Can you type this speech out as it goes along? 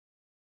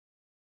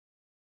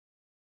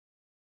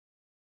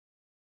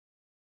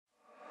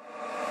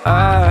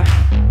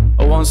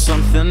want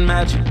something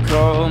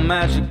magical,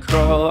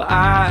 magical.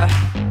 I'm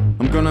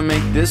gonna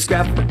make this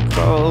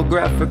graphical,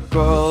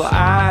 graphical.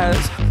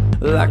 Eyes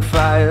like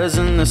fires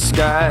in the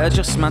sky,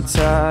 just my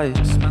type.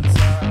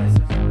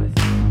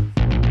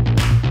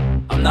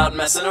 I'm not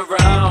messing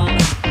around.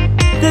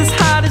 This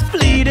heart is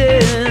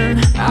bleeding,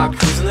 out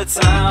cruising the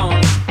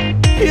town.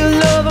 Your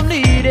love I'm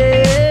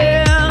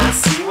needing, I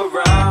see you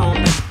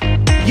around.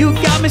 You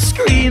got me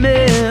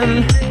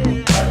screaming.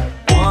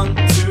 1,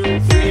 2,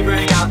 3,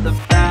 bring out the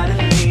fat in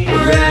me.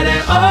 Ready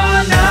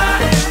or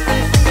not,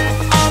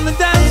 on the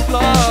dance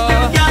floor. You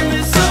got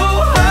me so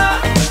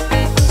hot,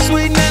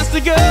 sweet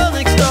nasty girl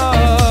next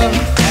door.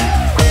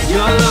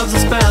 Your love's a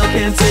spell,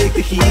 can't take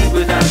the heat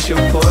without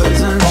your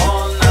poison.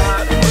 All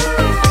night,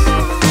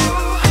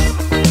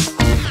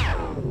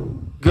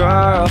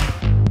 girl,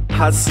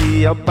 I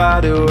see your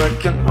body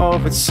working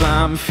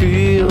overtime.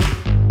 Feel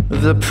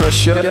the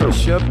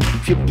pressure,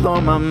 you blow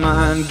my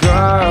mind,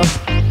 girl.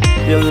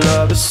 Your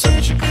love is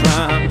such a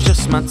crime,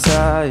 just my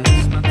type.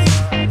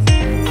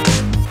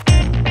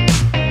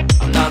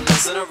 I'm not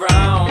messing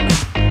around.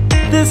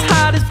 This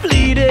heart is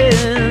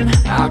bleeding,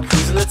 out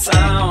cruising the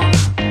town.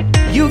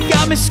 You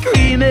got me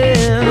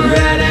screaming.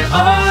 Ready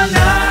or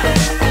not,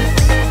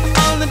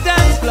 on the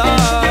dance floor.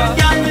 You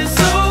got me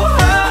so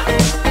hot,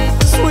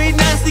 sweet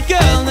nasty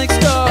girl next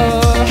door.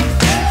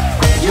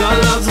 Your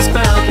love's a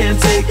spell, can't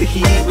take the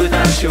heat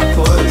without your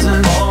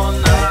poison. All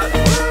night,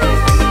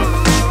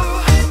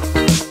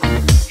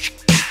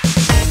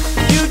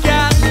 you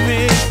got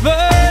me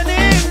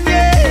burning,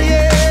 yeah,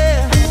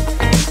 yeah,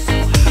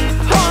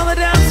 on the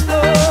dance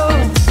floor.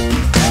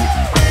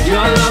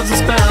 Your love's a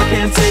spell,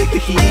 can't take the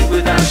heat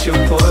without your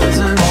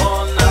poison.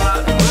 All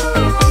night,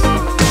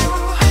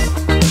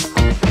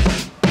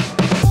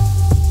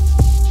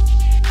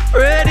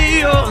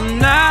 ready or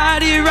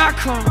not, here I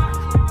come.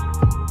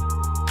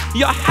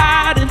 You're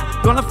hiding,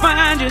 gonna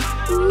find you.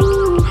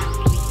 Ooh.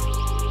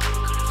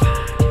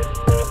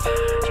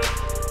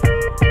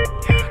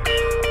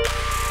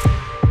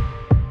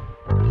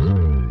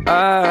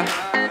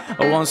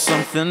 I want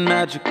something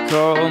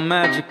magical,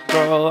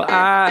 magical.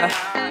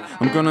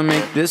 I'm gonna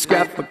make this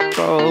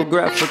graphical,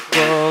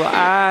 graphical.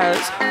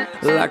 Eyes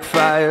like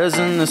fires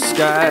in the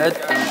sky.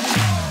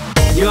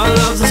 Your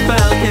love's a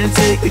spell, can't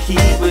take the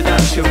heat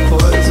without your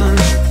poison.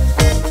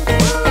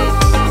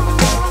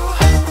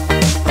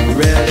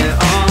 Ready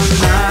or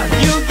not,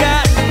 you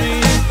got me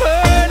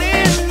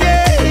burning,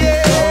 yeah,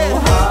 yeah. So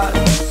hot,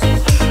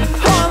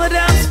 on the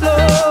dance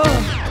floor.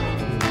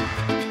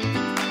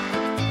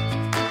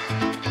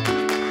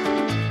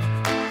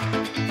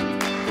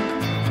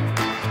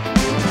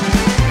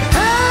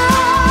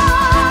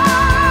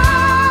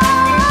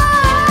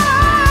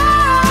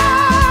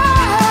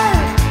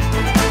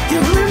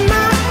 You're in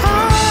my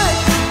heart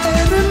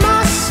and in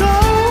my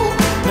soul.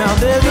 Now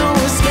there's no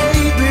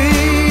escaping.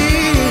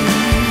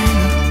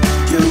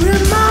 You're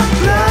in my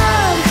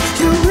blood,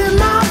 you're in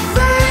my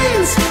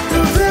veins.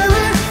 The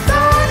very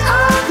thought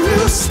of you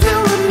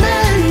still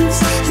remains.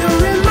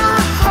 You're in my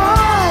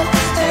heart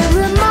and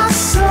in my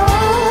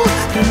soul,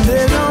 and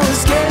there's no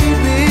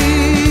escaping.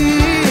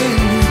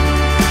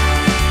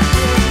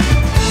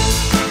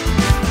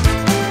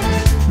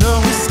 No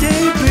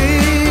escaping.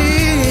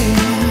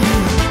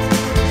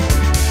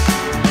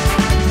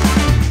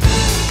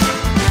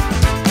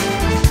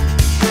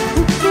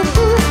 Ooh, ooh,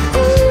 ooh,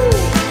 ooh.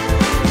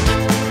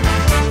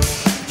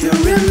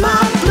 You're in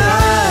my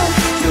blood,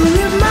 you're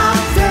in my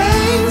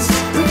veins.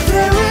 The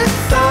very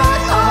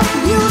thought of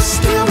you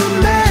still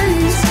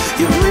remains.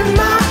 You're in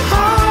my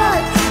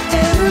heart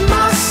and in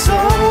my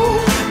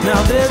soul.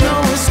 Now there's no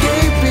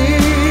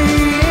escaping.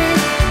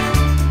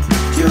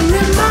 You're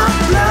in my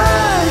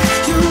blood,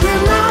 you're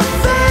in my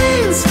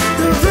veins.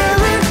 The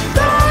very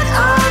thought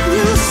of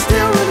you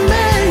still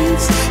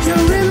remains.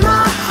 You're in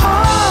my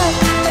heart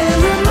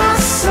and in my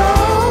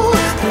soul,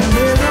 and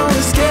there's no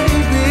escaping.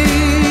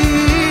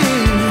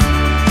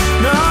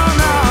 No,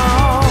 no,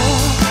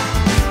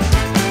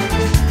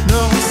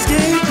 no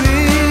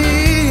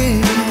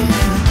escaping.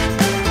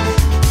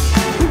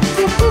 Ooh,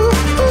 ooh, ooh,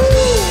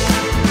 ooh.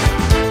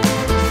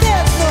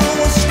 There's no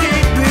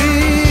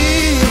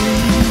escaping.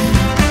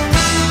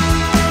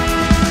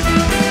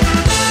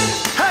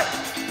 Hey,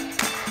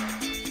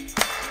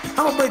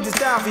 I'm gonna break this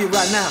down for you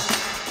right now.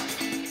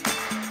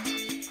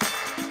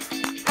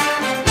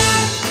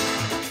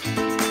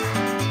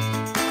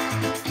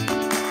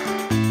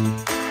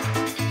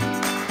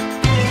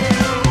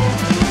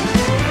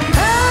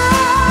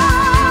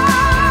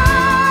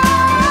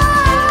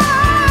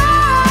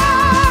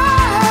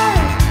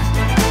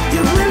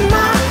 You're in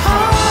my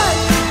heart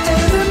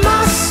and in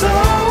my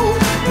soul.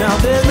 Now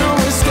there's no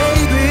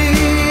escaping.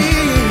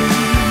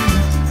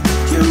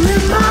 You're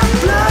in my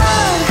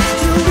blood,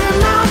 you're in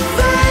my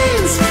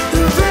veins.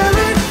 The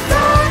very thought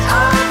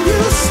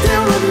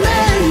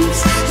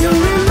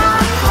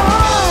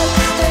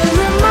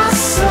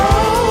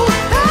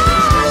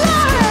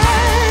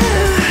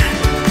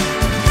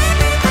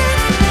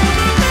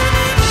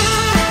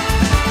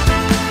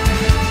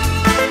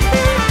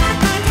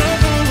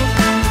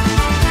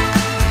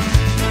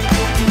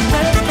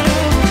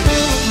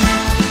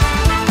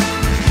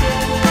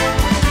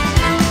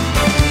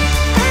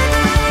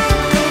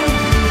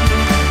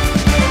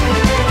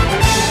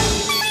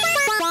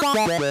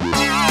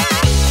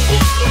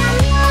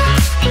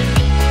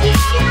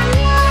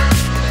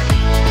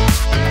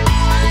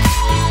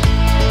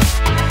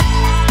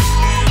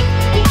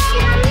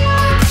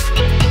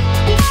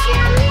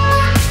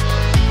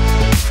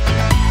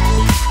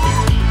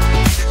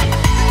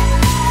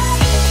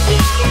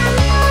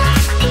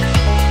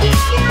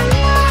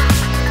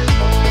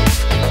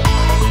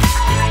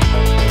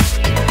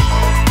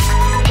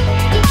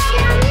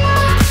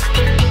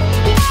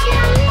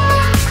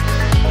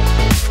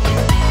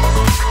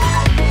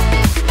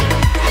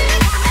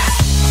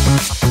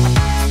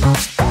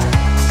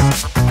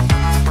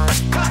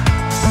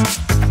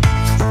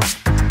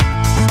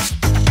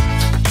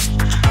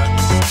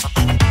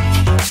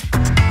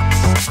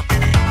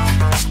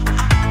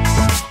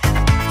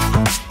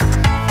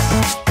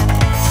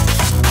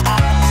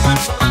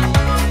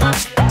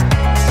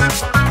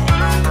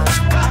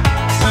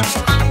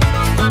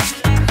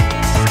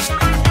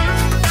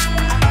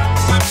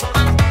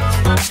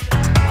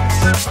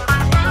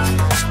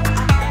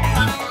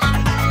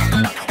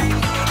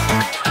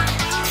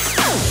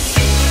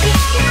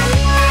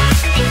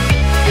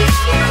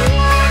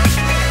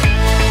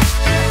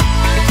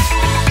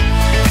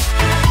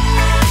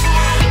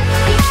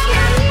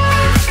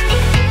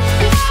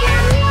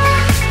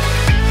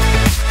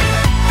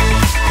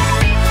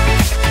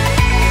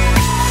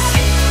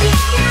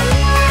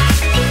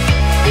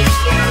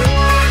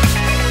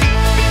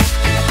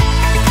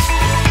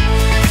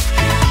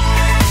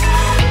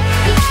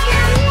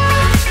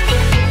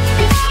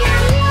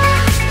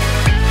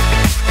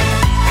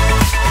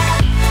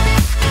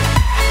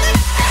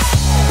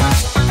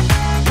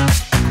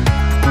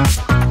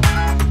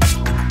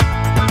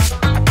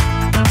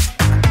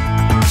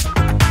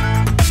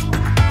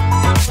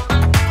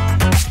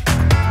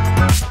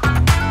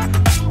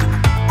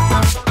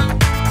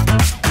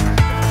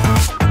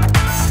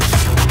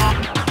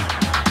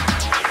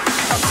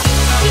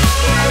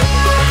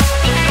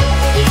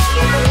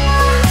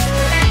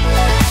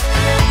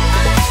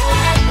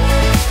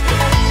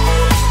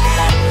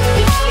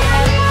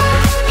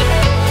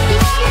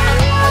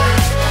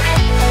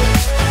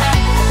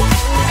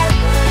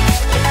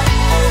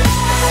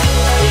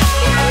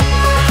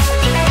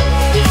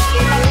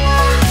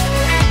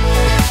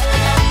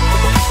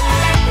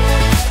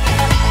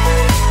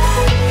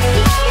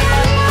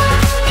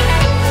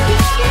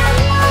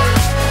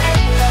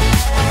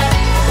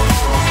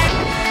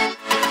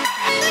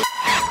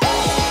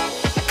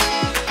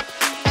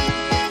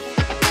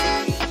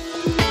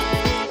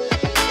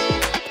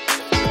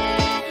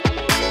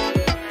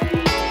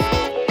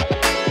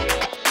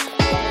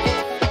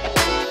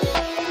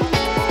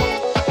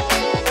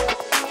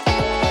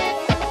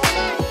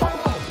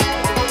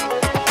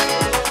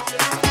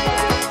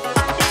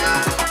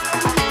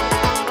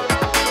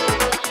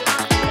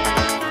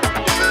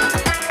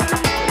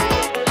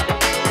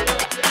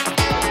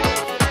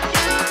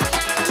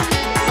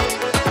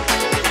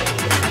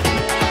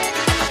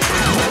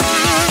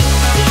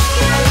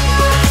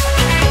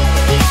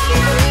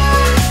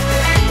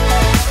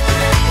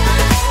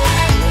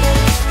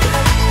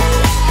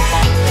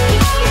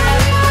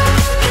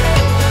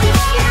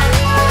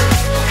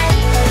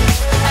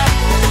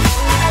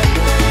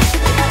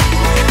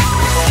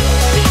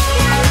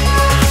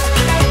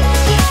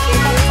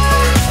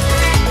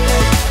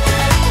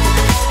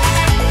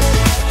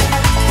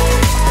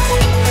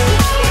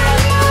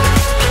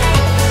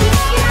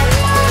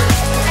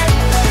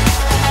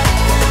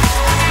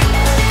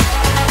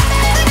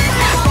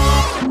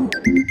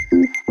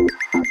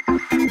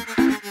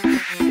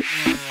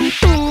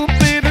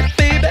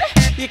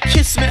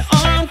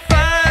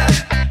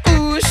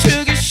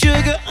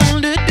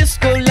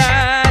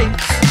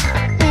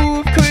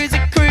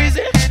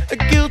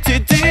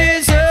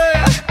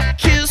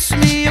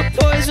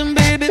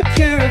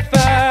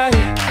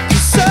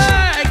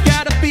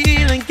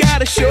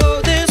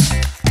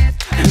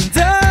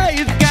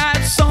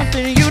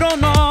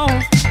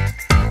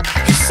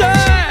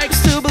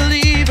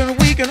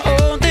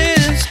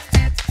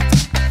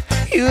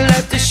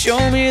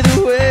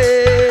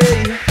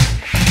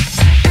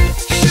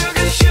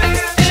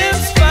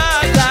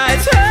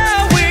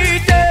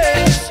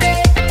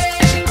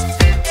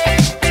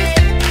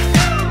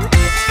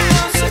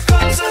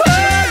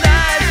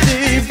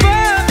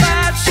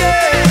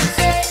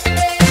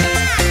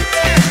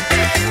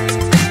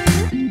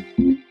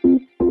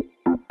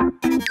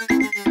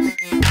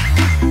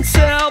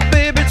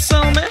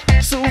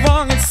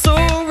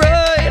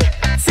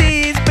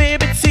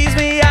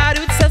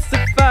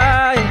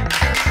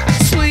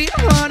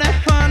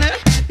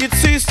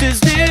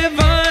live